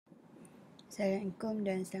Assalamualaikum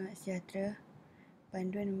dan selamat sejahtera.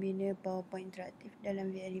 Panduan membina PowerPoint interaktif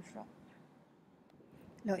dalam VLE Frog.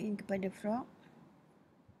 Login kepada Frog.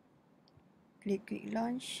 Klik Quick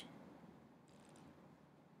Launch.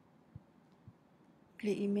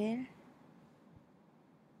 Klik email.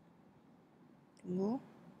 Tunggu.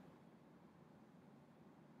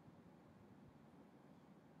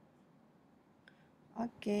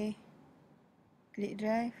 Okey. Klik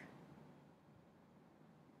Drive.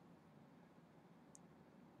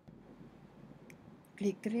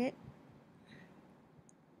 Klik Create.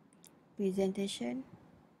 Presentation.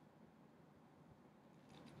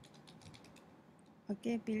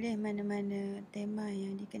 Okey, pilih mana-mana tema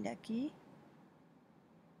yang dikehendaki.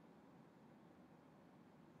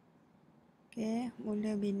 Okey,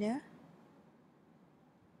 mula bina.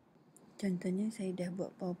 Contohnya saya dah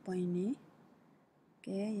buat PowerPoint ni.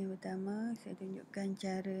 Okey, yang pertama saya tunjukkan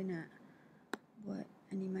cara nak buat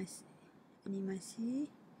animasi.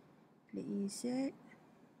 Klik insert.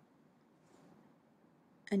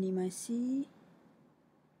 Animasi.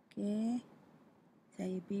 Okey.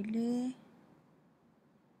 Saya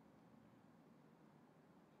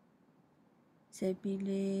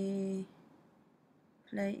pilih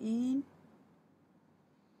fly in,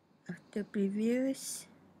 after previous,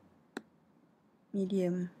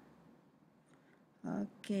 medium.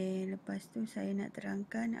 Okey, lepas tu saya nak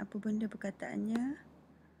terangkan apa benda perkataannya.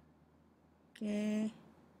 Okey.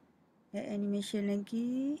 Add animation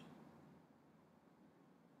lagi.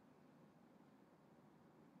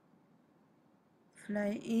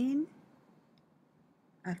 Fly in,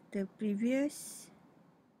 after previous,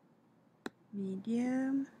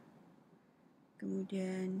 medium.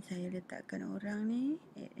 Kemudian saya letakkan orang ni,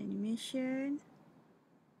 add animation.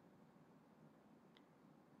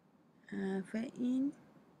 Fly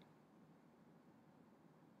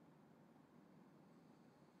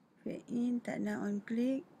in, tak nak on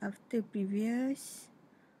click, after previous.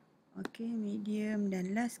 Okey, medium,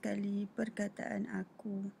 dan last sekali perkataan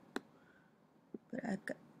aku.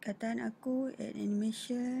 Add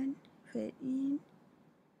animation, fade in,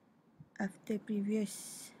 after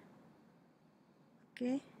previous.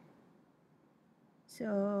 Okey.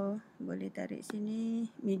 So, boleh tarik sini,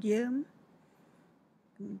 medium.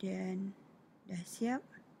 Kemudian dah siap.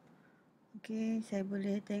 Okey, saya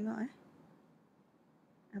boleh tengok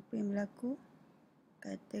apa yang berlaku.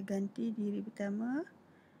 Kata ganti diri pertama,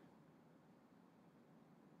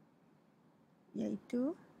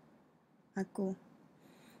 iaitu aku.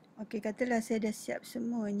 Okey, katalah saya dah siap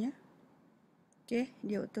semuanya. Okey,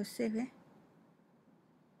 dia auto save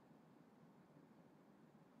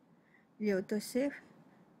Dia auto save.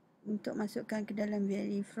 Untuk masukkan ke dalam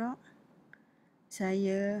VLE Frog,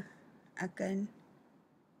 saya akan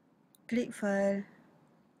klik file.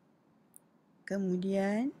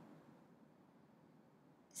 Kemudian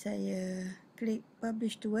saya klik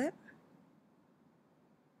publish to web.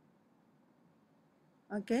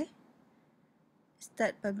 Okey.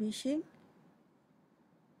 Start publishing.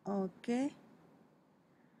 Okey.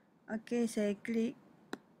 Okey, saya klik.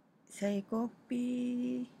 Saya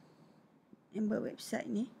copy embed website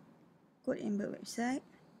ni. Kod embed website.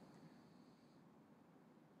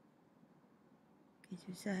 Okey,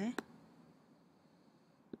 susah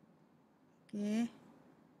Okey.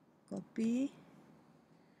 Copy.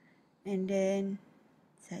 And then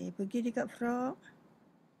saya pergi dekat Frog.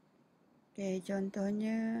 Okey,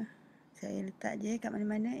 contohnya saya letak je kat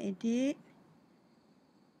mana-mana, edit.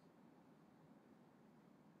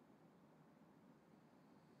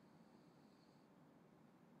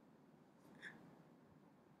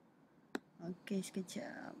 Okey,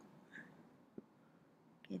 sekejap.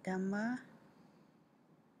 Okey, tambah.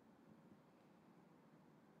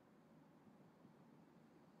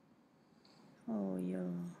 Oh, yo.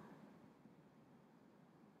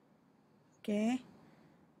 Okey.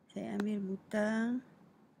 Saya ambil butang.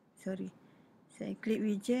 Saya klik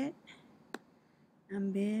widget.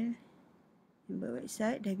 Ambil embed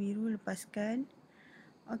website, dah biru, lepaskan.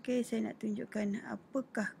 Okey, saya nak tunjukkan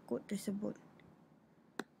apakah kod tersebut.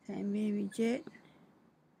 Saya ambil widget.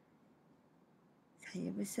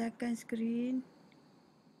 Saya besarkan skrin.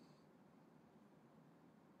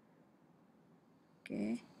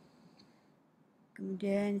 Okey.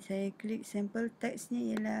 Kemudian saya klik sample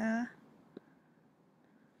text-nya ialah.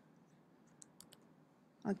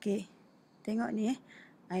 Okey. Tengok ni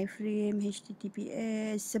iframe,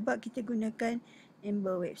 HTTPS. Sebab kita gunakan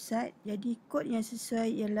embed website, jadi kod yang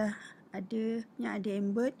sesuai ialah ada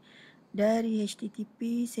embed dari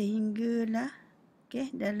HTTP sehinggalah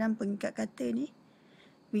dalam pengikat kata ni.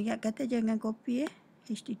 Pengikat kata jangan copy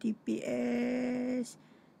HTTPS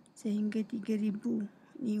sehingga 3000.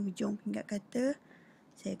 Ni hujung pinggat kata.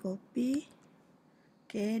 Saya copy.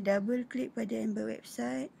 Okey, double klik pada embed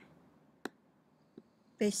website.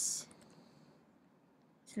 Paste.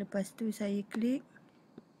 Selepas tu saya klik.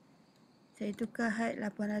 Saya tukar height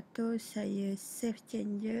 800. Saya save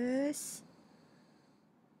changes.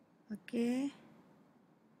 Okey.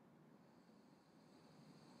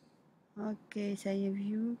 Okey, saya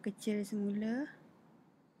view kecil semula.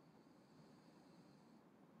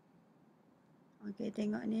 Okey,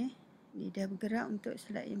 tengok ni. Dia dah bergerak untuk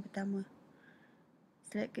slide yang pertama.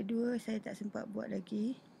 Slide kedua saya tak sempat buat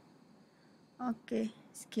lagi. Okey,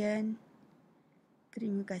 sekian.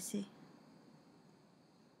 Terima kasih.